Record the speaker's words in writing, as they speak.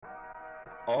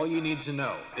All You Need to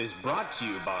Know is brought to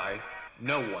you by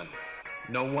no one.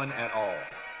 No one at all.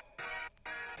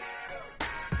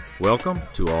 Welcome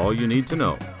to All You Need to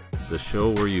Know, the show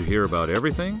where you hear about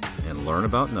everything and learn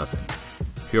about nothing.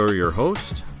 Here are your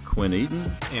hosts, Quinn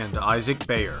Eaton and Isaac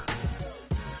Bayer.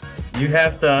 You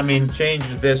have to, change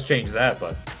this, change that,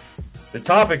 but the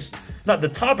topics, not the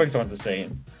topics aren't the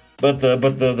same, but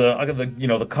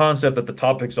the concept that the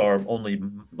topics are only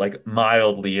like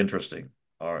mildly interesting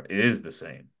is the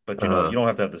same. But Uh-huh. you don't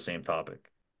have to have the same topic.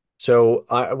 So,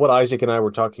 what Isaac and I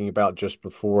were talking about just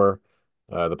before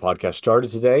the podcast started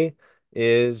today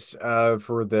is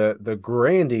for the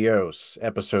grandiose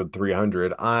episode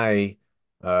 300. I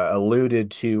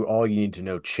alluded to all you need to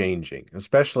know changing,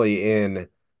 especially in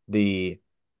the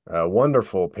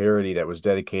wonderful parody that was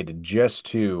dedicated just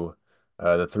to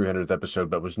the 300th episode,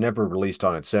 but was never released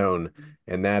on its own,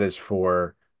 and that is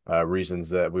for reasons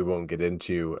that we won't get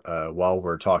into while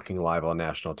we're talking live on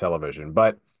national television.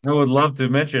 But I would love to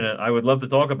mention it. I would love to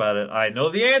talk about it. I know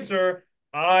the answer.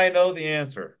 I know the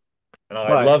answer. And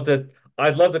but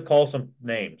I'd love to call some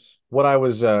names. what I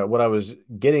was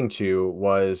getting to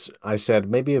was I said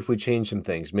maybe if we change some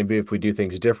things, maybe if we do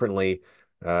things differently,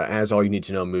 as all you need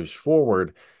to know moves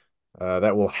forward,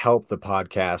 that will help the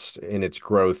podcast in its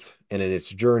growth and in its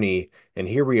journey. And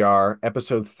here we are,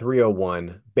 episode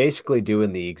 301, basically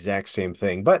doing the exact same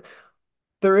thing. But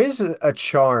there is a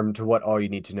charm to what all you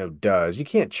need to know does. You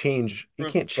can't change a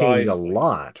Precisely.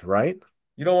 lot, right?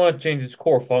 You don't want to change its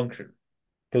core function.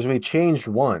 Because we changed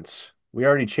once. We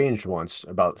already changed once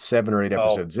about 7 or 8 Oh,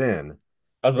 episodes in,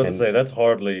 I was about to and say that's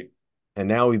hardly, and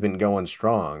now we've been going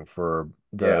strong for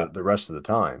the yeah. the rest of the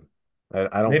time. I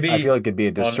feel Maybe like it'd be a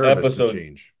on disservice to episode,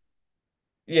 change.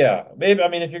 yeah, maybe.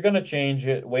 If you're gonna change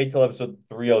it, wait till episode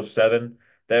 307.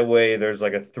 That way, there's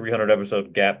like a 300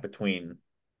 episode gap between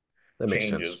That makes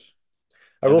sense. changes,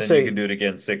 I and will then you say can do it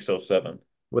again 607.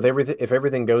 with everything, if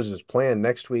everything goes as planned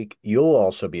next week, you'll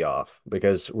also be off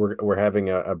because we're having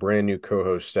a brand new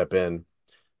co-host step in,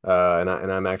 and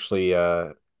I'm actually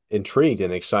intrigued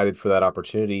and excited for that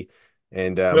opportunity,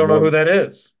 and We don't know who that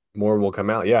is. more will come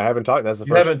out. Yeah, I haven't talked. That's the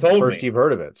You haven't told first me. you've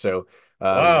heard of it. So, um,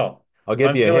 Wow, I'll give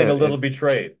I'm you a feeling a hint. little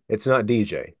betrayed. It's not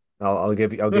DJ. I'll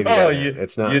give you Oh, that hint. you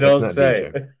It's you not it's don't not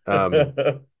say.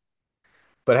 DJ.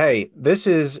 But hey, this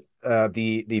is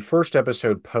the first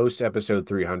episode post episode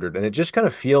 300, and it just kind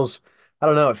of feels, I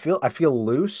don't know, I feel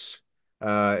loose.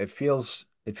 It feels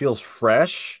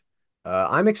fresh.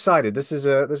 I'm excited. This is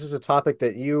a topic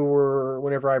that you were,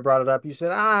 whenever I brought it up, you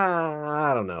said,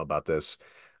 I don't know about this.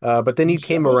 But then you I'm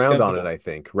came a little around on it, skeptical. I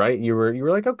think, right? You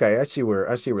were like, okay, I see where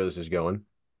this is going.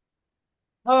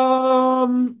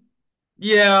 Um,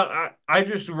 yeah, I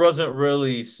just wasn't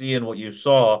really seeing what you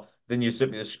saw. Then you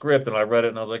sent me the script, and I read it,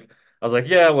 and I was like,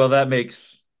 yeah, well, that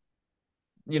makes,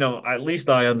 at least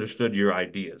I understood your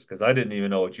ideas because I didn't even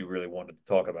know what you really wanted to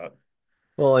talk about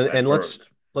Well, and, at and let's first.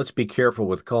 let's be careful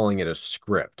with calling it a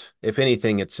script. If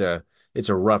anything, it's a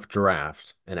rough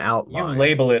draft, an You outline.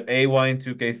 label it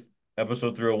AY2K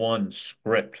episode 301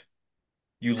 script.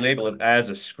 You label it as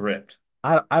a script.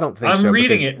 I don't think I'm so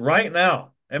reading because it right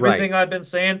now. right Everything I've been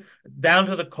saying, down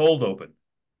to the cold open.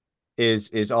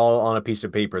 is all on a piece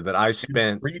of paper that It's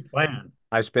pre-planned.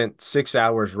 I spent 6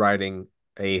 hours writing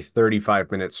a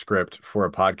 35-minute script for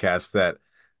a podcast that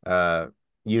uh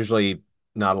usually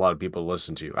not a lot of people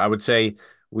listen to. I would say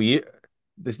we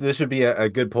this would be a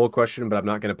good poll question, but I'm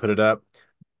not going to put it up.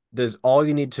 Does all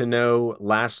you need to know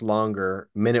last longer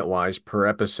minute-wise per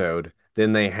episode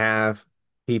than they have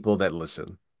people that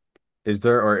listen? Is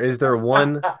there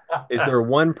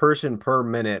one person per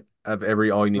minute of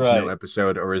every all you need to know Right.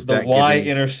 episode, or is The that giving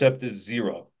y-intercept is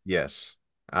 0. yes?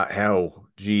 Hell,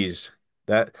 geez.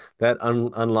 That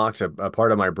unlocks a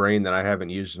part of my brain that I haven't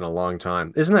used in a long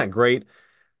time. Isn't that great?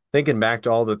 Thinking back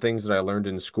to all the things that I learned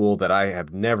in school that I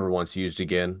have never once used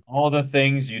again. All the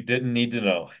things you didn't need to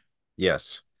know.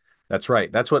 Yes, that's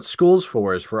right. That's what school's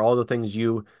for, is for all the things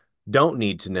you don't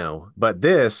need to know. But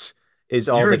this is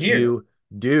all You're that here. you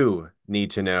do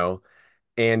need to know.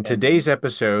 And today's And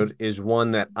episode is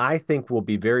one that I think will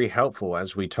be very helpful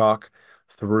as we talk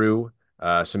through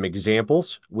some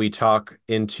examples. We get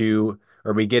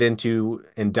into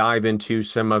and dive into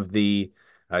some of the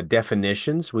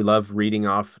definitions. We love reading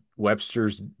off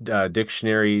Webster's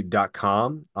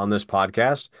dictionary.com on this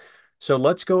podcast. So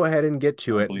let's go ahead and get I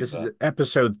to don't it. believe This is that.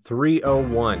 episode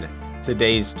 301.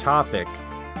 Today's topic,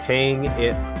 paying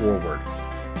it forward.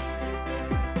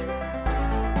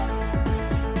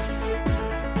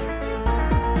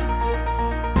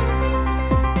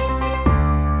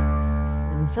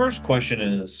 First question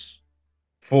is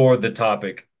for the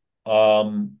topic.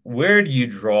 Where do you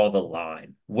draw the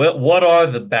line? What are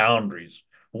the boundaries?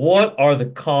 What are the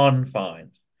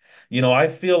confines? I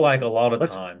feel like a lot of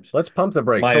Let's times let's pump the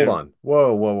brakes. Hold my on.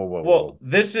 Whoa, whoa, whoa, whoa, well, whoa.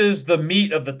 this is the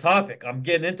meat of the topic I'm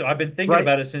getting into. I've been thinking Right.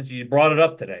 about it since you brought it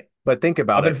up today. But think I've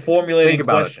about been it. Think formulating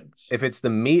about it. questions. If it's the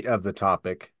meat of the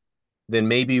topic, then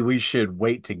maybe we should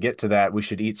wait to get to that. We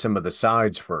should eat some of the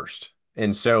sides first.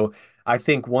 And so I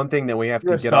think one thing that we have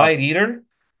You're to a get off, side eater?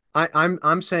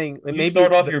 I'm saying that You maybe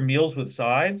start off your meals with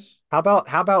sides? how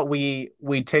about we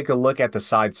take a look at the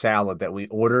side salad that we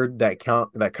ordered that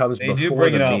comes They do before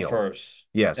bring the it out meal. first.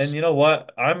 And Yes. you know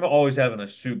what? I'm always having a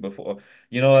soup before.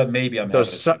 You know what? Maybe I'm So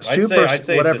having a soup. I'd soup say or I'd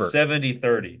say it's a whatever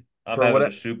 70-30. I'm for having a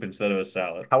what soup instead of a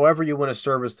salad. however you want to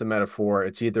service the metaphor,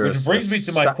 it's either Which brings me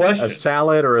to my a question.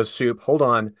 salad or a soup. Hold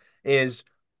on, is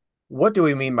what do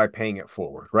we mean by paying it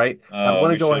forward, right? I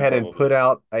want to We go should ahead and put probably.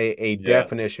 out a Yeah.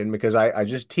 definition because I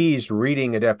just teased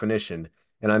reading a definition.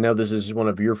 And I know this is one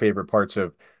of your favorite parts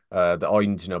of the All You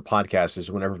Need to Know podcast is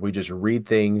whenever we just read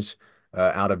things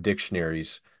out of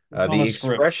dictionaries. It's on The a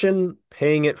script. expression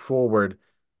paying it forward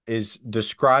is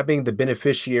describing the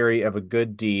beneficiary of a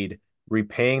good deed,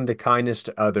 repaying the kindness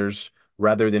to others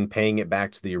rather than paying it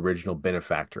back to the original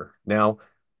benefactor. Now,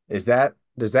 does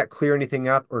that clear anything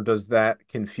up or does that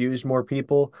confuse more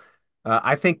people?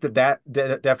 I think that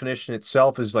definition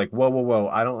itself is like, whoa, whoa, whoa.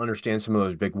 I don't understand some of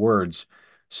those big words.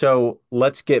 So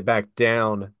let's get back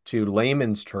down to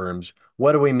layman's terms.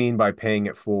 What do we mean by paying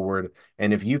it forward?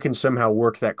 And if you can somehow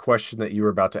work that question that you were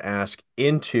about to ask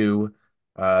into,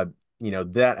 uh,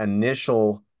 that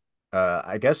initial,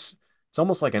 I guess it's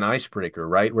almost like an icebreaker,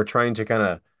 right? We're trying to kind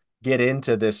of get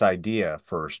into this idea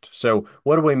first. So,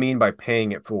 what do we mean by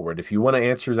paying it forward? If you want to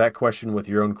answer that question with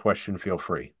your own question, feel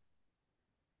free.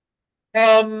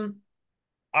 Um,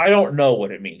 I don't know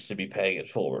what it means to be paying it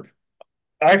forward.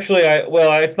 Actually,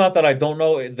 it's not that I don't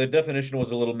know. The definition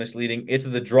was a little misleading. It's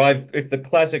the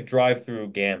classic drive-through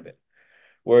gambit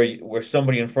where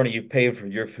somebody in front of you paid for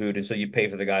your food and so you pay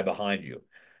for the guy behind you.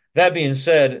 That being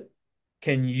said,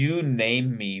 can you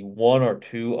name me one or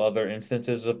two other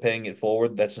instances of paying it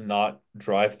forward that's not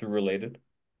drive-through related?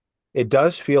 It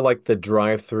does feel like the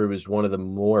drive-through is one of the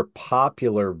more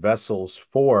popular vessels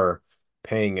for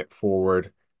paying it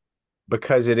forward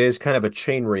because it is kind of a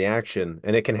chain reaction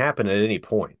and it can happen at any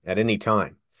point, at any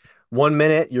time. 1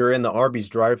 minute you're in the Arby's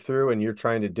drive-through and you're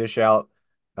trying to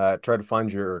try to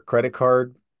find your credit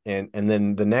card, and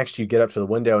then the next you get up to the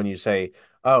window and you say,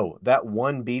 "Oh, that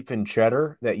one beef and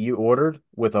cheddar that you ordered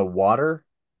with a water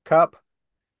cup,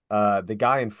 the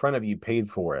guy in front of you paid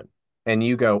for it." And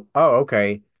you go, "Oh,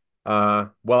 okay.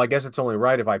 Well, I guess it's only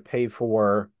right if I pay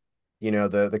for,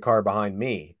 the car behind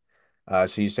me."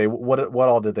 So you say, what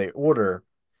all did they order?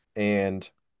 And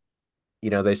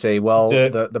they say, It's well, a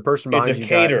the person it's a behind you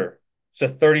got, cater. It's a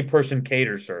 30-person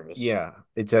cater service. yeah,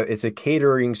 it's a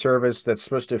catering service that's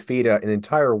supposed to feed an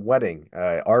entire wedding.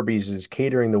 Arby's is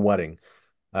catering the wedding.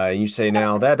 You say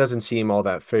now that doesn't seem all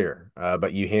that fair,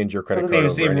 but you hand your credit Doesn't card even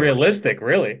over seem anyways. realistic,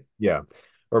 really. Yeah.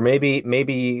 Or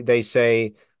maybe they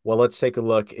say, well, let's take a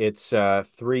look. It's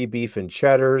three beef and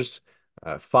cheddars,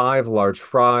 five large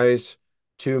fries,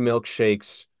 two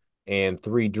milkshakes, and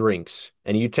three drinks.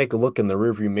 And you take a look in the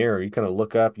rearview mirror, you kind of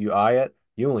look up, you eye it,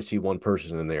 you only see one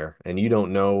person in there, and you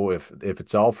don't know if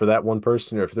it's all for that one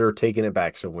person or if they're taking it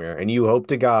back somewhere. And you hope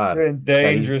to God You're in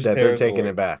dangerous that they're taking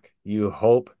it territory. back. You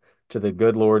hope to the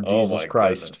good Lord Oh Jesus my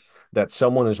Christ goodness. that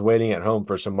someone is waiting at home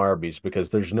for some Arby's because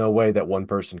there's no way that one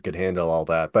person could handle all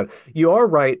that. But you are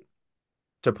right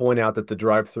to point out that the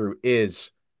drive-through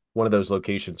is one of those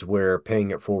locations where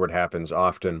paying it forward happens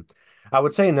often. I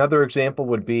would say another example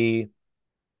would be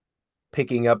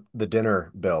picking up the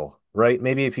dinner bill, right?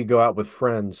 Maybe if you go out with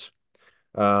friends,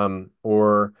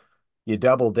 or you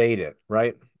double date it,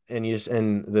 right? And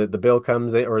the bill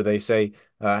comes or they say,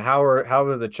 how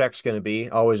are the checks going to be?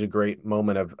 Always a great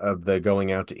moment of the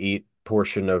going out to eat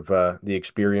portion of the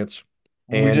experience.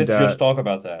 We And did just talk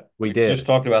about that. we We just did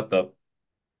talked about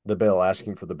the bill,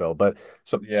 asking for the bill. But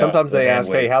sometimes the they hand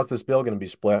ask, "Hey, wave. how's this bill going to be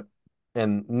split?"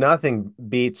 And nothing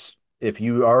beats if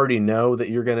you already know that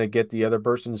you're going to get the other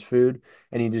person's food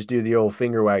and you just do the old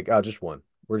finger wag, "Oh, just one.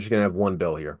 We're just going to have one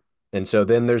bill here." And so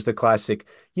then there's the classic,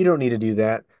 "You don't need to do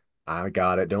that. I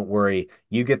got it. Don't worry.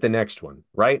 You get the next one,"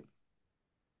 right?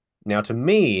 Now to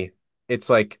me, it's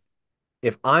like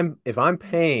if I'm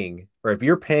paying or if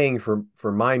you're paying for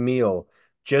my meal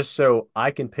just so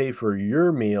I can pay for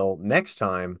your meal next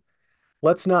time,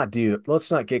 let's not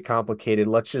get complicated.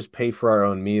 Let's just pay for our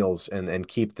own meals and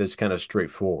keep this kind of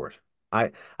straightforward.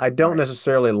 I don't Right.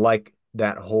 necessarily like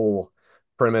that whole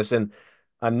premise. And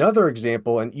another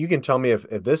example, and you can tell me if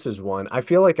this is one, I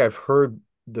feel like I've heard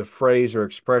the phrase or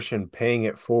expression paying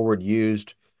it forward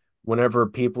used whenever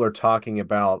people are talking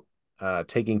about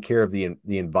taking care of the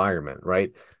environment,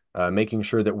 right? Making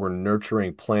sure that we're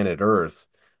nurturing planet Earth.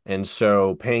 And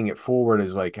so paying it forward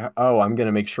is like, oh, I'm going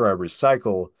to make sure I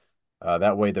recycle.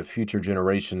 That way the future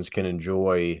generations can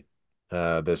enjoy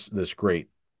this great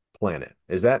planet.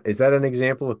 Is that an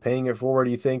example of paying it forward,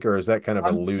 do you think, or is that kind of a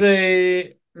I'd loose?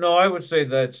 say no, I would say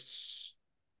that's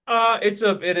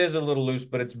it is a little loose,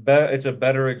 but it's a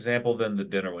better example than the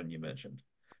dinner one you mentioned.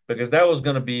 Because that was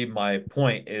going to be my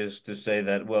point, is to say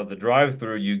that, well, the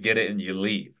drive-through, you get it and you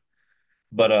leave.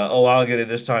 But oh, I'll get it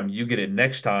this time, you get it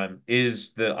next time,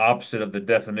 is the opposite of the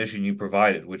definition you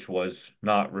provided, which was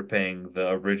not repaying the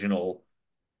original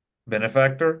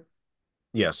benefactor.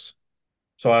 Yes.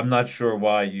 So I'm not sure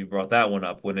why you brought that one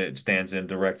up when it stands in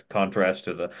direct contrast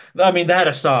to the. I mean, that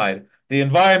aside, the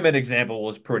environment example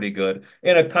was pretty good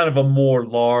in a kind of a more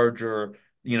larger,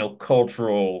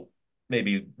 cultural,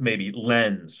 maybe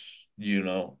lens.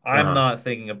 I'm Uh-huh. not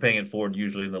thinking of paying it forward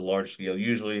usually in the large scale.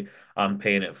 Usually, I'm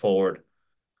paying it forward.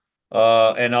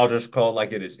 And I'll just call it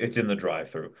like it is. It's in the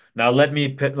drive-through. Now let me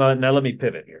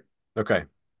pivot here, Okay.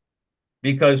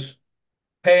 because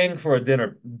paying for a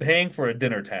dinner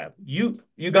tab, you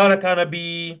gotta kind of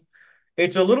be.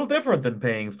 It's a little different than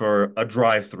paying for a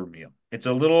drive-through meal. It's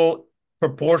a little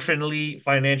proportionally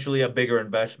financially a bigger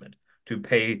investment to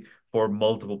pay for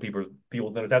multiple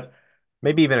people dinner tabs.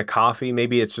 Maybe even a coffee.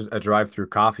 Maybe it's just a drive-through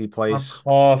coffee A place.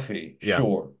 coffee, Yeah.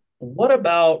 sure. What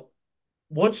about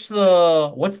what's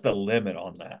the limit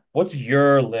on that? What's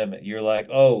your limit? You're like,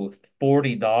 oh,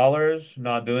 $40,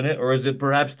 not doing it, or is it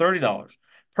perhaps $30?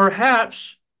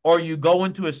 Perhaps, or you go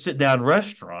into a sit-down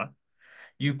restaurant,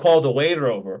 you call the waiter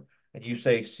over and you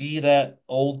say, see that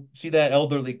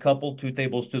elderly couple 2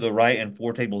 tables to the right and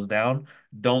 4 tables down?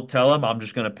 Don't tell them I'm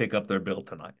just going to pick up their bill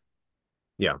tonight.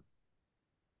 Yeah.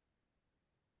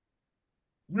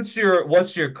 What's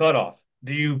your cutoff?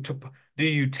 Do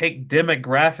you take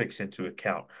demographics into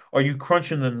account? Are you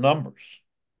crunching the numbers?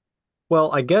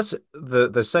 Well, I guess Is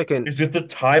it the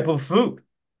type of food?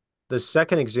 the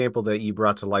second example that you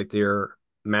brought to light there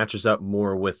matches up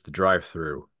more with the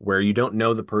drive-through, where you don't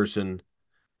know the person,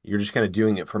 you're just kind of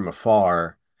doing it from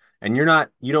afar, and you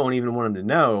don't even want them to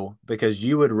know because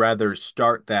you would rather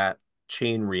start that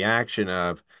chain reaction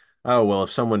of, oh, well,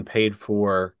 if someone paid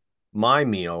for my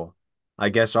meal, I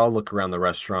guess I'll look around the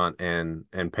restaurant and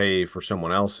pay for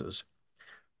someone else's.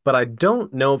 But I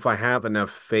don't know if I have enough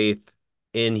faith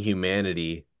in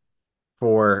humanity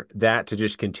for that to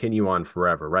just continue on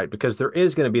forever, right? Because there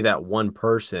is going to be that one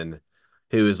person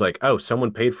who is like, "Oh,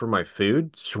 someone paid for my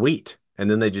food? Sweet." And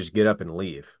then they just get up and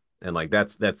leave. And like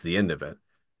that's the end of it.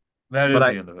 That But is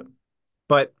I the end of it.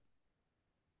 but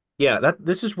yeah, that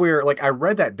this is where like I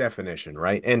read that definition,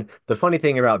 right? And the funny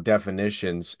thing about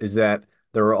definitions is that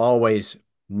there are always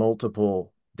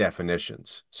multiple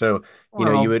definitions. So, you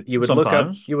Well,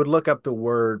 sometimes. would look up the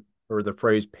word or the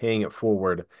phrase paying it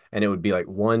forward, and it would be like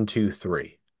one, two,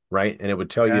 three, right? And it would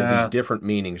tell you these Yeah. different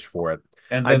meanings for it.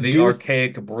 And I then the do,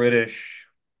 archaic British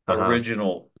uh-huh.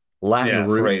 original, Latin yeah,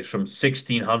 root. phrase from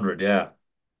 1600. Yeah.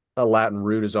 A Latin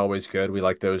root is always good. We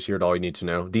like those here at All You Need to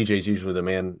Know. DJ's usually the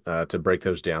man to break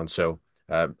those down. So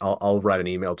I'll write an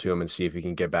email to him and see if he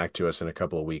can get back to us in a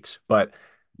couple of weeks. But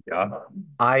Yeah.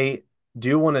 I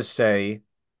do want to say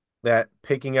that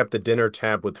picking up the dinner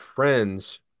tab with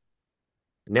friends,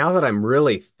 now that I'm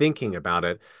really thinking about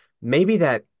it, maybe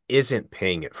that isn't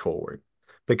paying it forward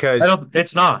because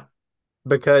It's not. It's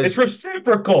because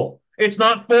reciprocal. It's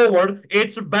not forward,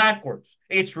 it's backwards.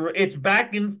 It's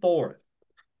back and forth.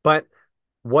 but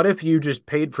what if you just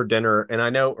paid for dinner? And I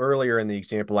know earlier in the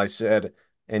example I said,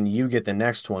 and you get the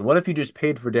next one. What if you just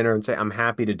paid for dinner and say, I'm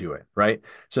happy to do it, right?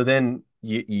 So then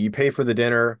you pay for the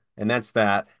dinner and that's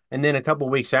that. And then a couple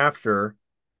weeks after,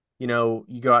 you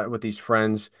go out with these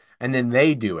friends and then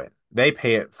they do it. They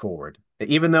pay it forward.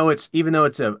 Even though it's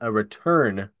a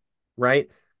return, right?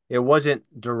 It wasn't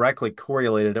directly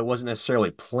correlated. It wasn't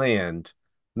necessarily planned.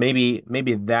 Maybe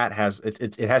that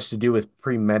it has to do with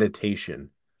premeditation,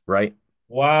 right?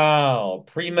 Wow,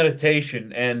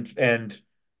 premeditation and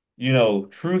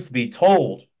truth be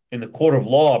told, in the court of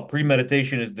law,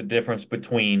 premeditation is the difference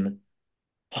between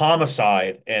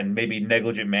homicide and maybe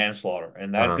negligent manslaughter,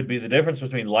 and that Uh-huh. could be the difference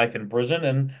between life in prison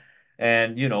and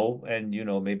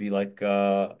maybe like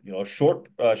short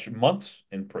months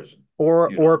in prison.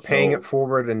 Or paying it So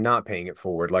forward and not paying it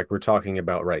forward, like we're talking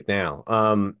about right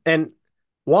now. And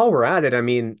while we're at it, I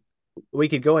mean, we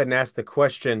could go ahead and ask the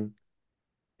question,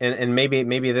 and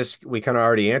maybe this we kind of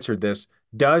already answered this.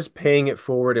 Does paying it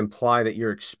forward imply that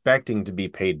you're expecting to be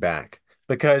paid back?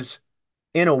 Because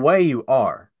in a way you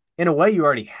are. In a way you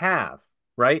already have,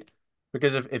 right?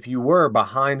 Because if you were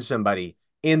behind somebody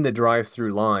in the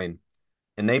drive-through line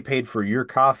and they paid for your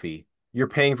coffee, you're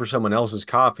paying for someone else's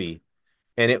coffee,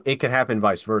 and it could happen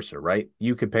vice versa, right?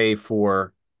 You could pay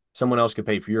for someone else could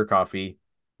pay for your coffee,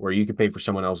 or you could pay for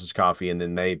someone else's coffee, and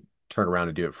then they turn around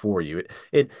and do it for you.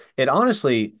 It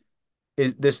honestly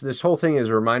is this whole thing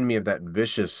is reminding me of that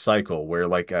vicious cycle where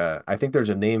like I think there's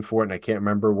a name for it and I can't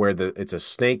remember where it's a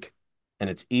snake and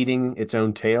it's eating its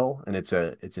own tail and it's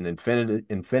an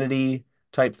infinity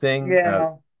type thing.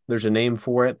 Yeah. There's a name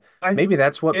for it. I Maybe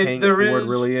that's what if paying it there forward is,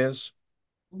 really is.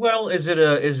 well, is it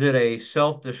a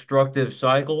self-destructive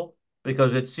cycle?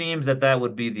 Because it seems that that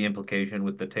would be the implication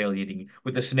with the tail eating,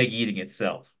 with the snake eating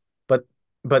itself. But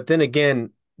but then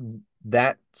again,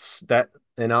 that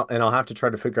and I'll have to try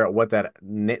to figure out what the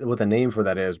name for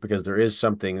that is because there's a I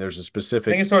think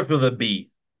specific it starts with a B.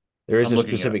 there is I'm a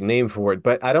looking at specific it. name for it,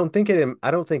 but I don't think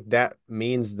that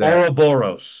means that.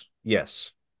 Ouroboros.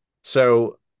 Yes.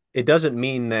 So it doesn't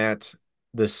mean that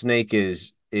the snake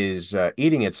is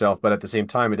eating itself, but at the same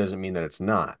time, it doesn't mean that it's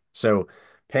not. So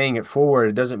paying it forward,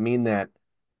 it doesn't mean that,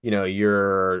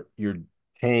 you're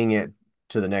paying it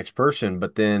to the next person,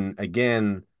 but then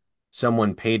again,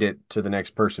 someone paid it to the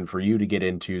next person for you to get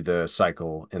into the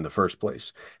cycle in the first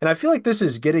place. And I feel like this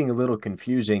is getting a little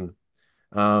confusing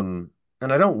um,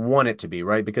 and I don't want it to be,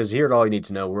 right? Because here at All You Need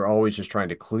to Know, we're always just trying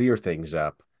to clear things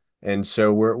up. And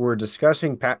so we're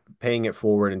discussing paying it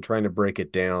forward and trying to break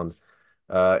it down.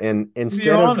 And Maybe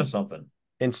you're onto something.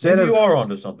 instead Maybe you of are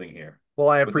onto something here well,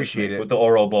 I with the appreciate snake, it, with the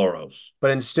Ouroboros.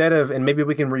 but instead of and maybe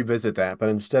we can revisit that, but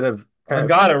instead of kind I've of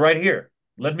got it right here.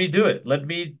 Let me do it. Let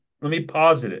me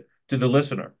posit it to the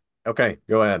listener. okay,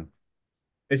 go ahead.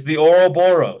 It's the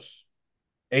Ouroboros,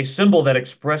 a symbol that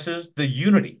expresses the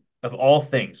unity of all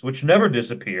things, which never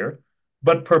disappear,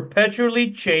 but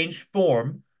perpetually change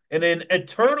form in an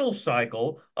eternal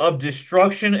cycle of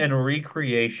destruction and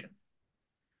recreation.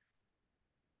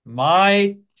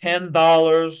 My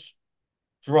 $10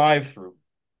 drive through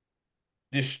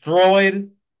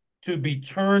destroyed to be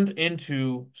turned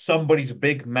into somebody's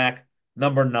Big Mac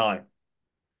number nine.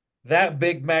 That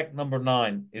Big Mac number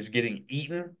nine is getting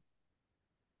eaten,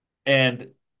 and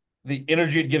the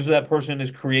energy it gives to that person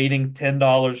is creating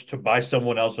 $10 to buy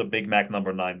someone else a Big Mac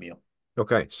number nine meal.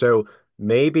 Okay, so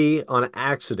maybe on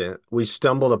accident we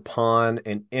stumbled upon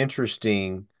an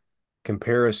interesting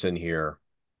comparison here.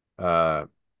 Uh,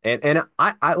 and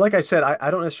I like I said,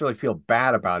 I don't necessarily feel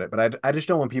bad about it, but I just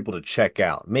don't want people to check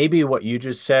out. Maybe what you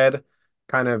just said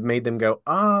kind of made them go,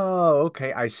 oh,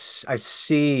 okay, I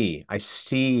see, I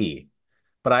see.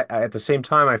 But at the same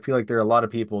time, I feel like there are a lot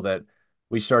of people that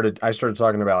I started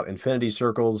talking about infinity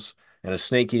circles and a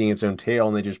snake eating its own tail,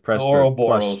 and they just The press the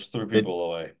plus. Ouroboros threw They people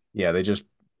away. yeah, they just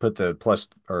put the plus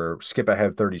or skip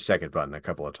ahead 30-second button a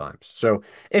couple of times. So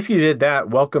if you did that,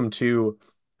 welcome to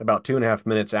about 2.5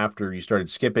 minutes after you started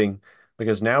skipping,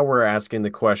 because now we're asking the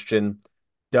question,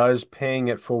 does paying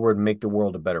it forward make the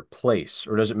world a better place,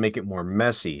 or does it make it more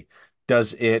messy?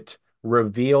 Does it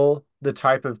reveal the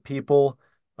type of people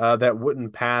that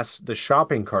wouldn't pass the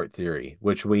shopping cart theory,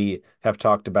 which we have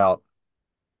talked about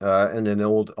in an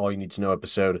old All You Need to Know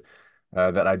episode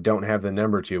that I don't have the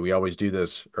number to. We always do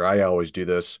this, or I always do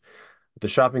this. The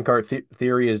shopping cart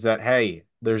theory is that, hey,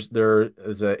 there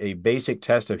is a basic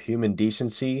test of human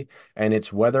decency, and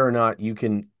it's whether or not you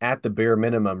can, at the bare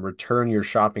minimum, return your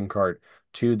shopping cart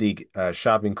to the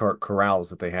shopping cart corrals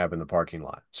that they have in the parking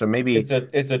lot. So maybe It's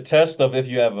a test of if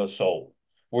you have a soul.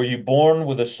 Were you born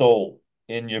with a soul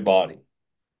in your body? so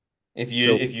If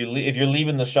you're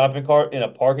leaving the shopping cart in a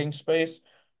parking space,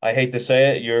 I hate to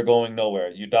say it, you're going nowhere.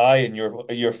 You die and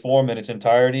your form in its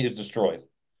entirety is destroyed.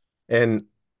 and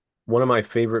one of my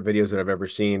favorite videos that I've ever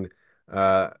seen,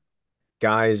 uh,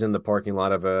 guys in the parking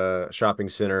lot of a shopping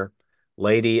center,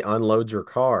 lady unloads her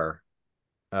car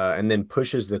and then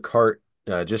pushes the cart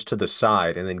just to the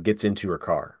side and then gets into her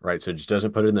car, right? So just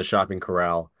doesn't put it in the shopping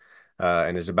corral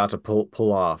and is about to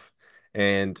pull off.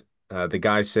 And the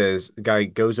guy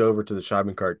goes over to the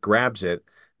shopping cart, grabs it,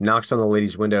 knocks on the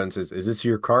lady's window and says, "Is this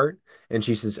your cart?" And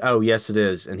she says, "Oh, yes, it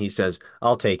is." And he says,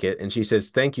 "I'll take it." And she says,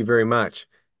 "Thank you very much."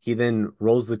 He then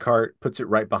rolls the cart, puts it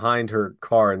right behind her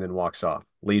car, and then walks off,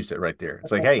 leaves it right there.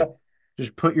 It's like, hey,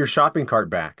 just put your shopping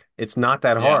cart back. It's not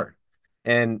that Yeah. hard.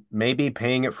 And maybe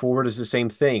paying it forward is the same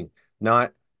thing,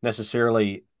 not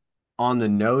necessarily on the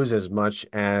nose as much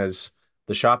as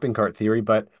the shopping cart theory,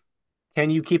 but can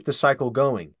you keep the cycle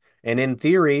going? And in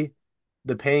theory,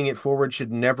 the paying it forward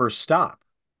should never stop,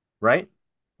 right?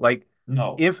 Like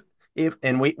No. if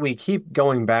and we keep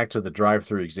going back to the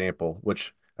drive-through example,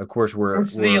 which of course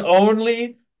It's the we're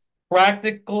only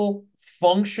practical,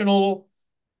 functional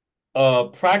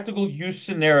practical use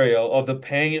scenario of the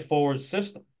paying it forward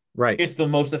system. Right. It's the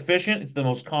most efficient, it's the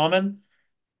most common.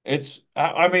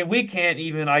 I mean, we can't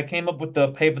even, I came up with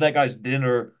the pay for that guy's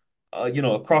dinner,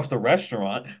 across the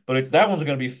restaurant, but it's that one's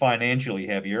going to be financially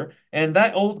heavier. And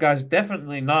that old guy's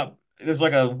definitely not, there's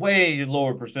like a way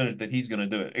lower percentage that he's going to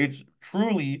do it. It's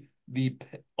truly the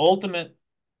ultimate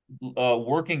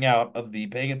working out of the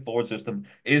paying it forward system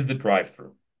is the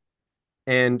drive-through.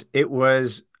 And it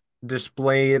was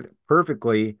displayed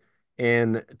perfectly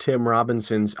in Tim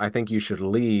Robinson's I Think You Should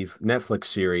Leave Netflix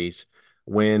series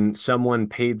when someone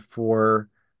paid for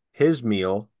his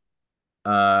meal,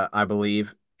 I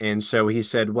believe. And so he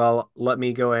said, well, let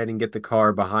me go ahead and get the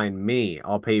car behind me.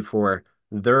 I'll pay for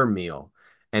their meal.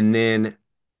 And then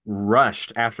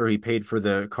rushed after he paid for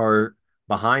the car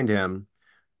behind him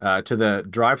to the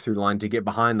drive-through line to get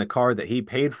behind the car that he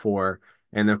paid for,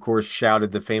 and of course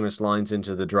shouted the famous lines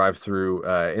into the drive-through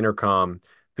intercom: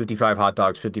 55 hot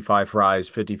dogs, 55 fries,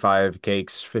 55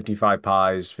 cakes, 55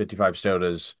 pies, 55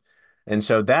 sodas. And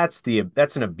so that's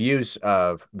an abuse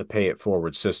of the pay it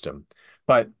forward system.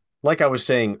 But like I was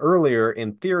saying earlier,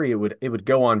 in theory, it would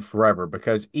go on forever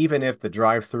because even if the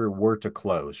drive-through were to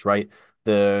close, right?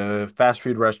 The fast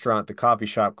food restaurant, the coffee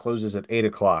shop closes at 8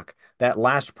 o'clock. That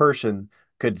last person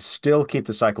could still keep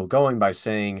the cycle going by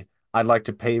saying, I'd like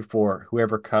to pay for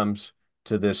whoever comes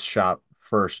to this shop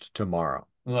first tomorrow.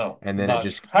 No, And then it not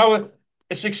just true.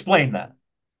 Let's explain that.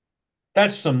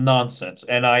 That's some nonsense.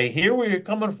 And I hear where you're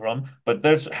coming from, but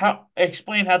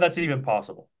explain how that's even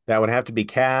possible. that would have to be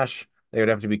cash. They would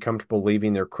have to be comfortable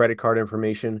leaving their credit card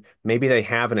information. Maybe they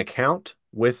have an account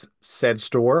with said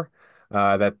store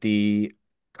that the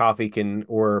coffee can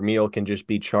or meal can just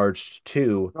be charged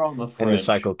to, You're on the and the fringe.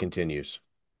 cycle continues.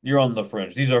 You're on the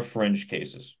fringe. These are fringe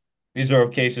cases. These are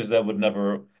cases that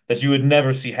you would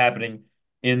never see happening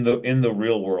in the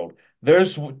real world.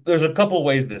 There's a couple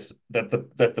ways that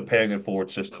the paying it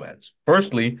forward system ends.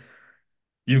 Firstly,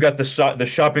 you've got the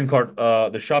shopping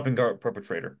cart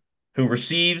perpetrator who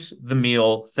receives the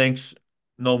meal, thinks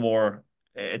no more,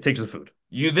 it takes the food.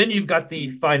 You've got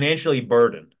the financially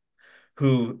burdened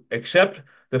who accept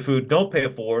the food, don't pay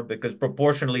it forward because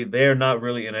proportionally they're not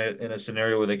really in a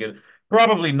scenario where they could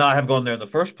probably not have gone there in the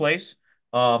first place.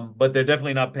 But they're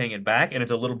definitely not paying it back, and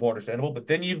it's a little more understandable. But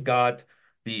then you've got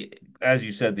as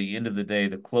you said, the end of the day,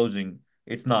 the closing.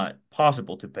 It's not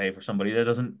possible to pay for somebody that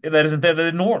isn't there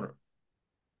in order.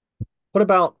 What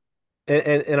about,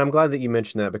 and I'm glad that you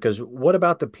mentioned that because what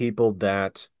about the people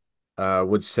that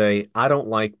would say, I don't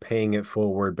like paying it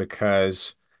forward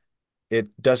because it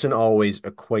doesn't always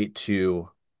equate to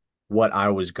what I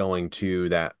was going to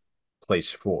that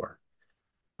place for.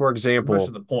 For You're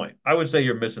missing example, the point. I would say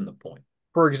you're missing the point.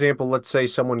 let's say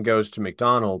someone goes to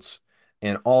McDonald's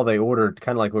and all they ordered,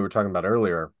 kind of like we were talking about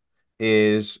earlier,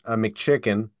 is a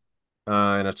McChicken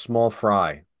and a small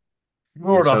fry. You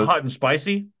And ordered a so hot and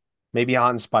spicy. maybe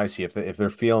hot and spicy if they're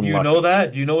Do feeling you know lucky.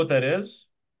 that? Do you know what that is?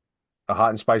 A hot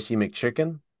and spicy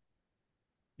McChicken,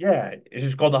 Yeah, it's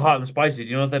just called the hot and spicy. Do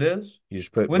you know what that is? you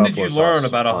just put When did buffalo you learn sauce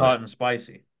about a on it, hot and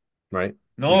spicy? right? Just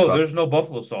No, there's no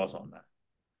buffalo sauce on that.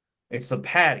 It's the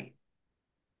patty.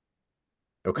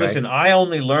 okay. Listen, I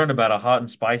only learned about a hot and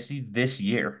spicy this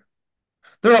year.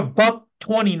 They're a buck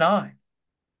 29.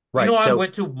 You know, Right. So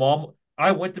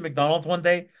I went to McDonald's one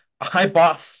day. I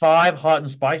bought five hot and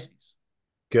spices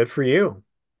good for you.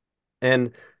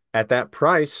 And at that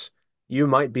price, you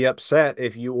might be upset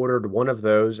if you ordered one of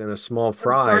those and a small for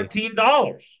fry.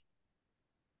 $13.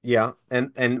 Yeah,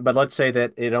 and but let's say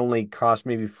that it only cost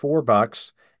maybe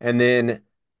 $4, and then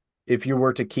if you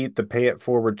were to keep the pay it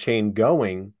forward chain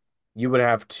going, you would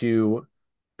have to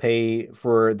pay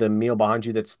for the meal behind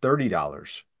you that's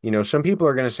 $30. Some people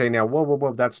are going to say now, whoa, whoa,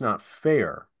 whoa, that's not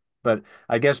fair. But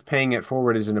I guess paying it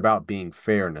forward isn't about being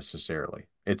fair necessarily.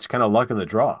 It's kind of luck of the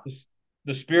draw.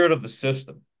 The spirit of the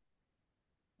system,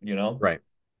 you know? Right.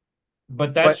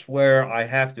 But But that's where I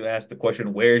have to ask the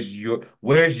question, where's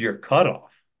your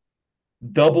cutoff?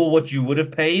 Double what you would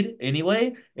have paid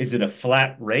anyway? Is it a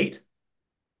flat rate?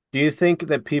 do you think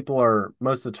that people are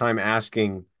most of the time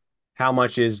asking how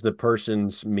much is the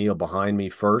person's meal behind me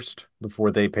first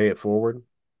before they pay it forward?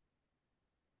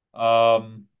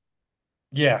 Um,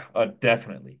 yeah,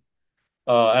 definitely.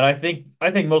 And I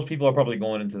think most people are probably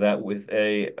going into that with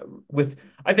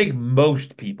I think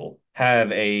most people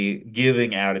have a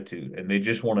giving attitude and they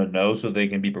just want to know so they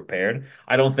can be prepared.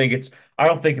 I don't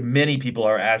think many people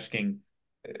are asking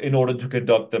in order to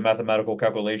conduct the mathematical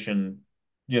calculation,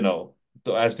 you know,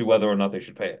 as to whether or not they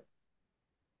should pay it.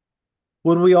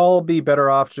 Would we all be better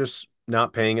off just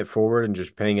not paying it forward and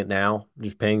just paying it now,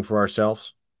 just paying for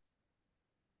ourselves?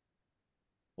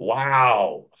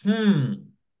 Wow.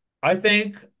 I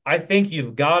think I think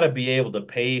you've got to be able to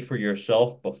pay for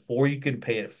yourself before you can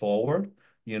pay it forward.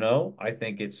 I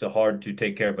think it's hard to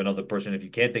take care of another person if you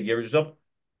can't take care of yourself.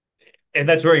 And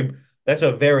that's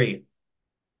a very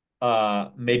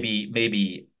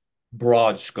maybe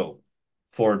broad scope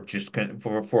for just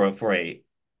for a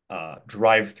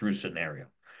drive-through scenario.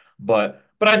 But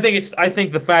I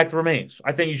think the fact remains.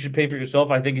 I think you should pay for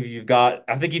yourself. I think if you've got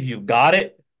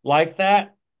it like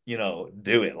that,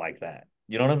 do it like that.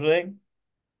 You know what I'm saying?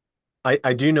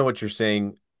 I do know what you're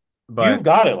saying, You've but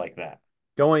got it like that.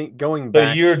 going So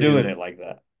back you're doing to it like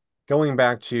that.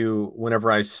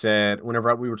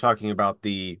 whenever we were talking about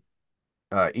the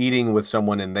eating with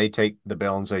someone and they take the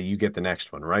bill and say you get the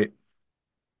next one, right?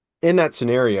 In that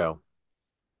scenario,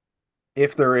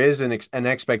 if there is an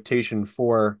expectation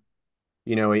for,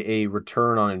 a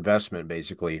return on investment,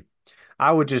 basically,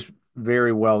 I would just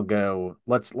very well go,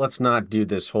 let's not do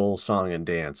this whole song and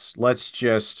dance. Let's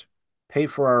just pay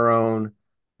for our own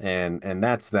and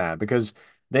that's that. Because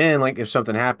then like if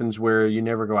something happens where you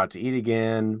never go out to eat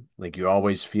again, like you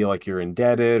always feel like you're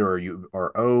indebted or you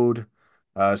are owed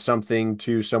something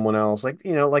to someone else, like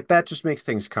like that just makes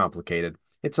things complicated.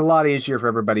 It's a lot easier if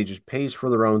everybody just pays for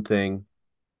their own thing.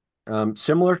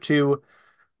 Similar to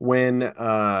when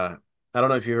I don't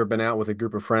know if you've ever been out with a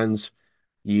group of friends,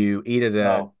 No, you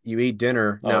eat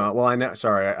dinner. No, no. well, I know,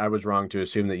 sorry, I was wrong to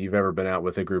assume that you've ever been out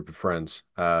with a group of friends.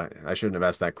 I shouldn't have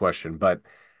asked that question, but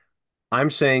I'm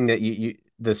saying that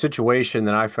the situation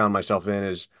that I found myself in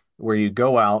is where you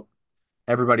go out,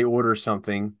 everybody orders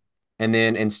something, and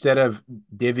then instead of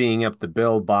divvying up the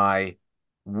bill by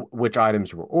which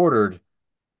items were ordered,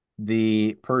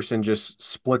 the person just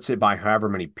splits it by however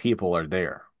many people are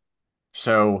there.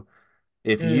 So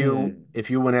Hmm. if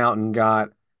you went out and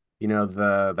got,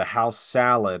 the house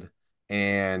salad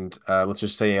and let's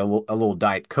just say a little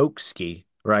Diet Coke ski,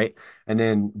 right? And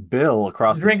then Bill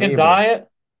across the Drinking table. diet?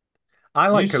 I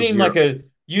like Coke Zero.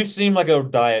 You seem like a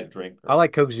diet I drinker.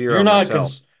 like Coke You're Zero not myself.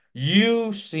 cons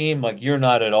You seem like you're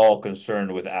not at all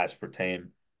concerned with aspartame,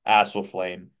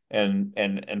 flame,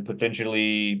 and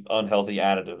potentially unhealthy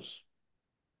additives.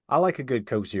 I like a good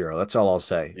Coke Zero. That's all I'll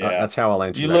say. Yeah. That's how I'll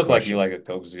answer You that look like you question. like a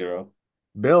Coke Zero.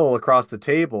 Bill across the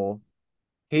table,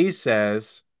 he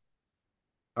says,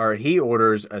 or he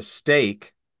orders a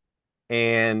steak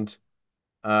and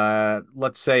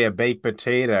let's say a baked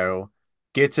potato,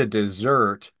 gets a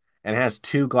dessert and has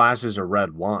two glasses of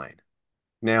red wine.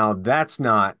 Now I'm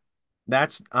not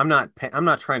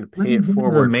trying to pay it This is the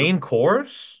forward for main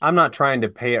course? I'm not trying to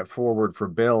pay it forward for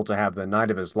Bill to have the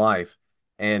night of his life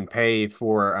and pay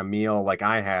for a meal like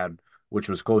I had, which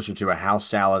was closer to a house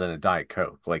salad and a Diet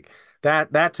Coke. Like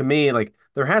that to me, like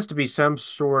there has to be some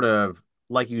sort of,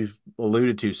 like you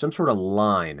alluded to, some sort of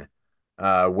line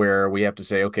where we have to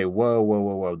say, okay, whoa, whoa,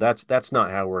 whoa, whoa, that's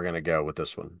not how we're gonna go with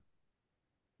this one.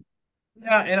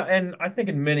 Yeah, and I think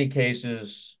in many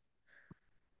cases,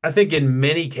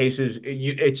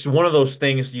 it's one of those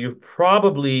things you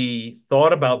probably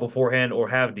thought about beforehand or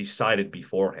have decided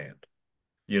beforehand,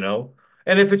 you know?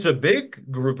 And if it's a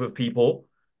big group of people,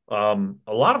 a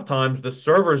lot of times the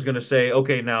server is going to say,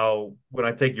 okay, now when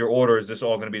I take your order, is this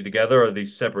all going to be together or are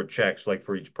these separate checks like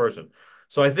for each person?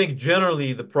 So I think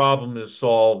generally the problem is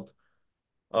solved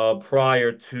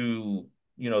prior to,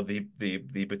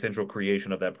 the potential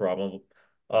creation of that problem.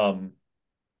 Um,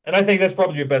 and I think that's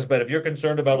probably your best bet. If you're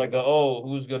concerned about like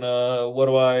what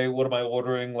am I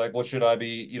ordering? Like, what should I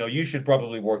be? You should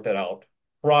probably work that out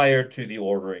prior to the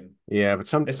ordering, Yeah,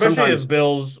 but especially if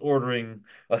Bill's ordering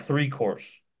a three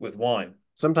course with wine.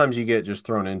 sometimes you get just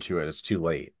thrown into it. It's too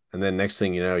late, and then next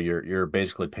thing you know, you're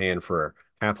basically paying for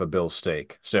half a bill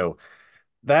steak. So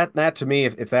that to me,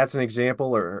 if that's an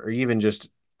example or even just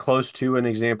close to an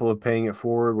example of paying it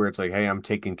forward, where it's like, hey, I'm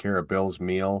taking care of Bill's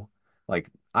meal, like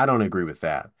I don't agree with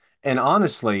that. And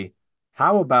honestly,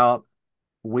 how about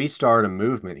we start a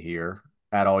movement here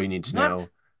at All You Need to What? Know,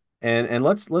 and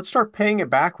let's start paying it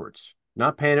backwards,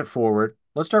 not paying it forward.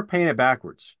 Let's start paying it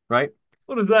backwards, right?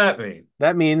 What does that mean?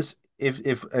 That means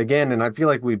if again, and I feel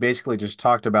like we basically just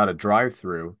talked about a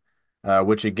drive-through,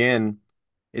 which again,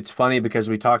 it's funny because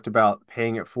we talked about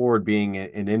paying it forward being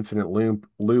an infinite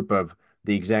loop of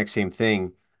the exact same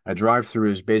thing. A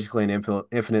drive-through is basically an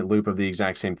infinite loop of the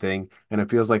exact same thing, and it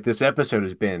feels like this episode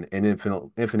has been an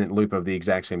infinite loop of the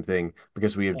exact same thing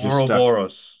because we have just stuck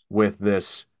Ouroboros. with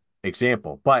this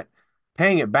example. But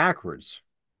paying it backwards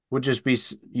would just be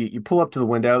you pull up to the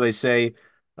window, they say,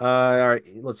 all right,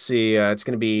 let's see, it's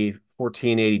going to be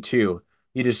 1482.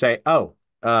 You just say, oh,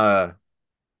 the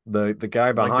guy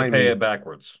I'd like to behind pay me, it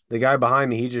backwards.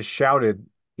 he just shouted,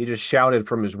 He just shouted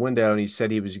from his window and he said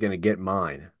he was going to get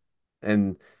mine.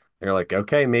 And they're like,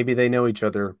 okay, maybe they know each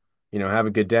other, have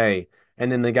a good day.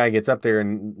 And then the guy gets up there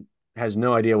and has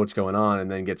no idea what's going on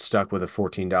and then gets stuck with a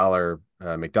 $14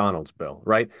 McDonald's bill,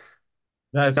 right?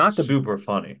 That's Not the super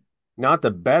funny. not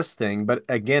the best thing, but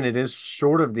again, it is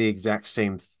sort of the exact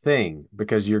same thing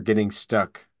because you're getting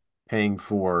stuck paying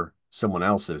for someone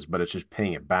else's, but it's just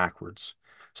paying it backwards.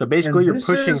 So basically, And you're this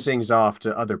pushing is things off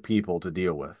to other people to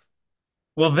deal with.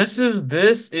 well, this is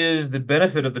the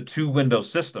benefit of the two window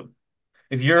system.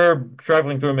 If you're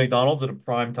traveling through a McDonald's at a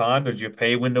prime time, there's your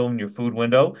pay window and your food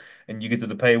window, and you get to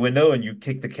the pay window and you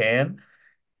kick the can,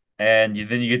 and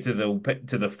then you get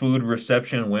to the food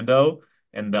reception window,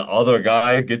 and the other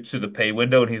guy gets to the pay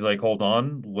window, and he's like, "Hold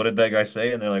on, what did that guy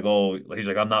say?" And they're like, "Oh," he's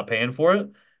like, "I'm not paying for it."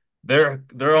 They're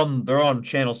on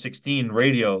channel 16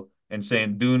 radio and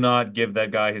saying, "Do not give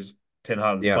that guy his 10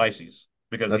 hot and Yeah, spices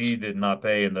because that's he did not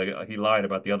pay and he lied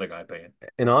about the other guy paying."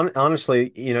 and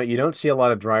honestly, you don't see a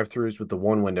lot of drive-throughs with the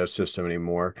one window system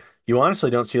anymore. You honestly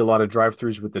don't see a lot of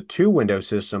drive-throughs with the two window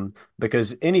system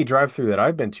because any drive-through that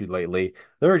I've been to lately,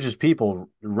 there are just people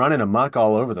running amok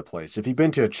all over the place. If you've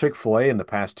been to a Chick-fil-A in the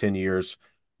past 10 years,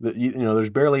 there's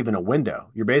barely even a window.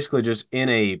 You're basically just in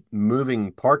a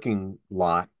moving parking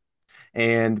lot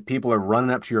and people are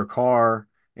running up to your car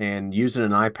and using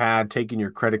an iPad, taking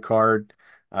your credit card,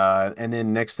 and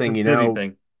then That's a city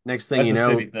thing. next thing That's you a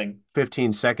city know, thing.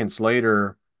 15 seconds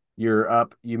later, you're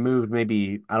up. You moved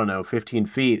maybe I don't know 15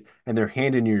 feet, and they're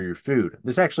handing you your food.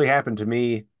 This actually happened to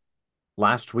me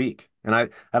last week, and I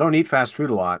don't eat fast food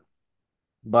a lot,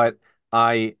 but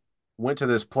I went to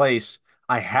this place.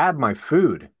 I had my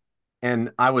food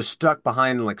and I was stuck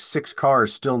behind like six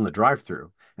cars still in the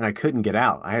drive-through and I couldn't get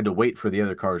out. I had to wait for the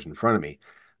other cars in front of me.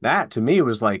 That to me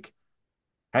was like,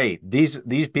 hey, these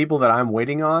people that I'm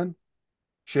waiting on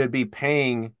should be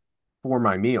paying for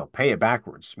my meal. Pay it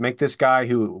backwards. Make this guy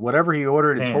who whatever he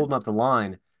ordered is Man, holding up the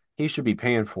line, he should be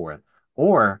paying for it.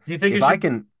 Or do you think it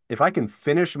should? if I can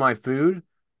finish my food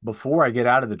before I get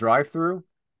out of the drive-through,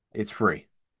 it's free.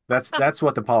 That's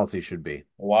what the policy should be.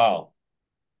 Wow.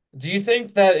 Do you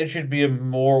think that it should be a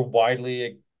more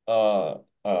widely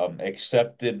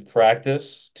accepted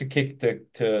practice to kick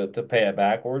to pay it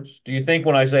backwards? Do you think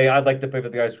when I say I'd like to pay for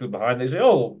the guy's food behind, they say,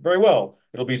 "Oh, very well,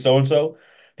 it'll be so and so."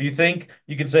 Do you think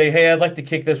you can say, "Hey, I'd like to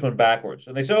kick this one backwards,"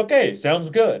 and they say, "Okay, sounds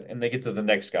good," and they get to the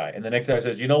next guy, and the next guy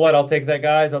says, "You know what? I'll take that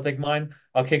guy's. I'll take mine.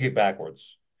 I'll kick it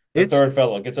backwards." The It's third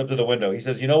fellow gets up to the window. He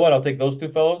says, "You know what? I'll take those two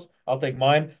fellows. I'll take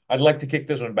mine. I'd like to kick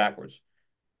this one backwards."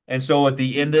 And so at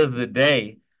the end of the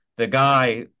day, the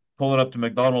guy pulling up to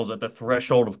McDonald's at the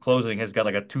threshold of closing has got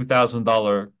like a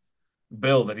 $2,000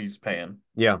 bill that he's paying.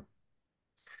 yeah.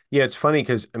 Yeah, it's funny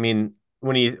because I mean,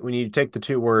 when you take the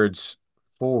two words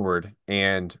forward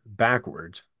and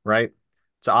backwards, right?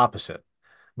 It's opposite.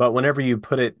 But whenever you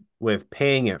put it with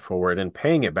paying it forward and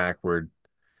paying it backward,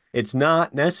 it's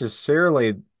not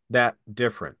necessarily that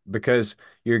different because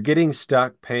you're getting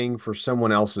stuck paying for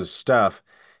someone else's stuff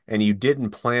and you didn't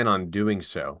plan on doing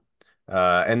so.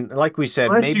 And like we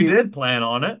said, Unless you did plan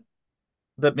on it.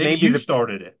 the Maybe maybe you the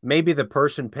started it. maybe the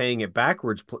person paying it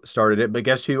backwards started it, but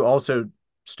guess who also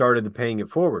started the paying it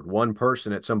forward? One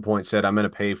person at some point said, "I'm going to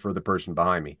pay for the person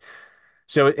behind me."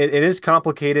 So it is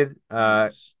complicated.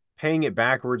 Yes. Paying it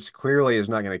backwards clearly is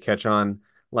not going to catch on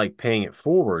like paying it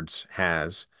forwards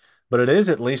has, but it is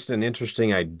at least an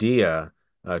interesting idea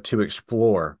to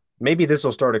explore. Maybe this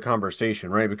will start a conversation,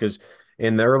 right? Because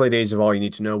in the early days of All You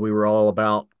Need to Know, we were all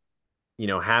about,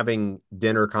 having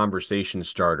dinner conversation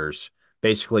starters.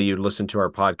 Basically, you'd listen to our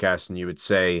podcast and you would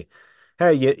say,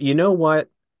 "Hey, you know what?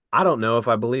 I don't know if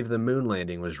I believe the moon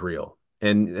landing was real."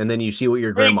 And then you see what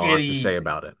your Take grandma it has to say easy.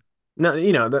 about it.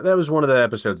 No, that was one of the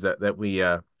episodes that we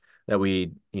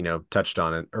touched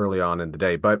on it early on in the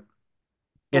day. But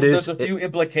it Well, there's is a it few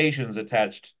implications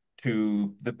attached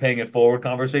to the paying it forward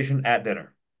conversation at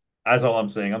dinner. That's all I'm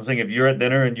saying. I'm saying if you're at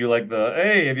dinner and you're like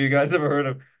hey, have you guys ever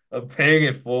heard of paying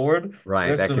it forward? right,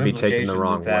 There's that some could be taken the implications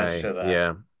wrong attached way. to that.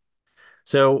 Yeah.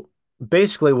 So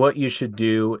basically what you should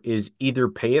do is either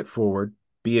pay it forward,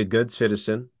 be a good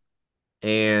citizen,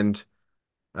 and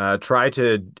try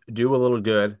to do a little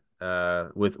good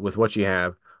with what you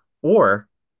have, or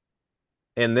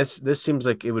and this seems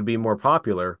like it would be more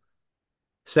popular.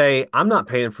 Say, I'm not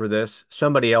paying for this.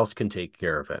 Somebody else can take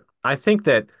care of it. I think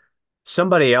that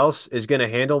somebody else is going to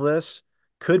handle this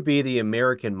could be the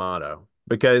American motto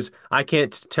because I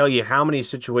can't tell you how many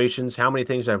situations, how many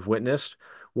things I've witnessed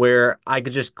where I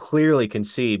could just clearly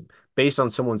concede based on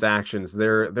someone's actions,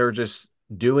 they're just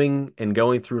doing and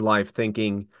going through life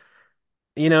thinking,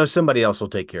 somebody else will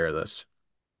take care of this.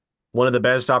 One of the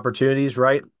best opportunities,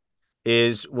 right?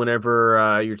 is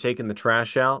whenever you're taking the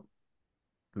trash out.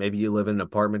 Maybe you live in an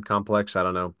apartment complex. I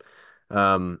don't know.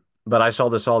 But I saw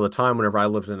this all the time whenever I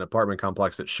lived in an apartment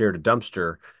complex that shared a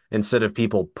dumpster. Instead of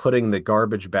people putting the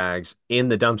garbage bags in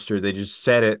the dumpster, they just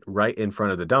set it right in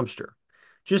front of the dumpster.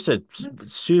 Just a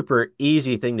super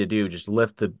easy thing to do. Just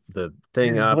lift the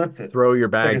thing You up, lift it. throw your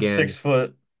It's like bag a in. 6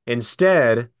 foot.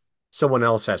 Instead, someone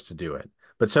else has to do it.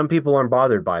 But some people aren't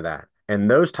bothered by that. And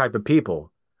those type of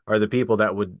people are the people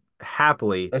that would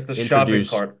happily That's the shopping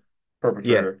introduce. cart Yeah.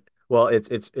 perpetrator. Well, it's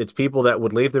people that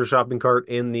would leave their shopping cart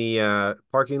in the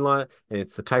parking lot, and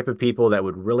it's the type of people that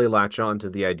would really latch on to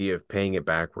the idea of paying it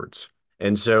backwards.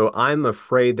 And so I'm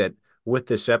afraid that with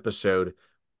this episode,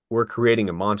 we're creating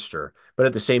a monster. But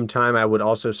at the same time, I would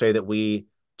also say that we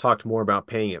talked more about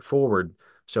paying it forward.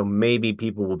 So maybe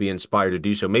people will be inspired to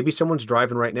do so. Maybe someone's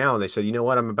driving right now and they said, you know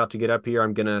what, I'm about to get up here.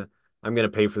 I'm gonna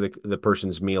pay for the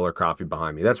person's meal or coffee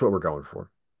behind me. That's what we're going for.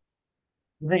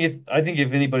 I think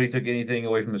if anybody took anything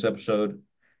away from this episode,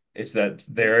 it's that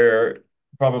they're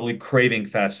probably craving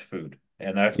fast food,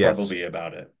 and that's Yes. probably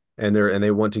about it. And they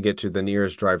want to get to the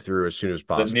nearest drive-through as soon as The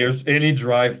possible. nearest any Doesn't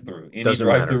drive-through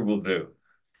matter. will do.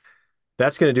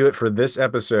 That's going to do it for this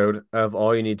episode of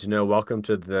All You Need to Know. Welcome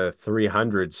to the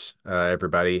 300s,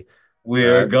 everybody.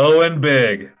 We're going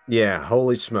big. Yeah,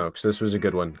 holy smokes. This was a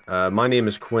good one. My name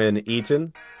is Quinn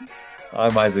Eaton,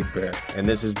 I'm Isaac Bear. and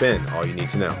this has been All You Need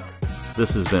to Know.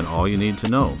 This has been All You Need to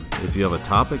Know. If you have a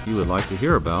topic you would like to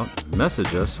hear about,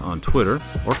 message us on Twitter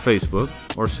or Facebook,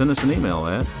 or send us an email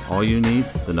at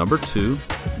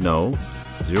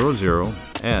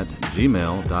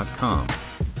allyouneedtoknow00@gmail.com.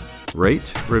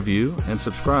 Rate, review, and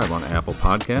subscribe on Apple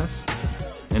Podcasts,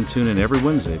 and tune in every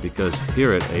Wednesday because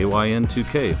here at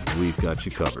AYN2K, we've got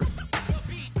you covered.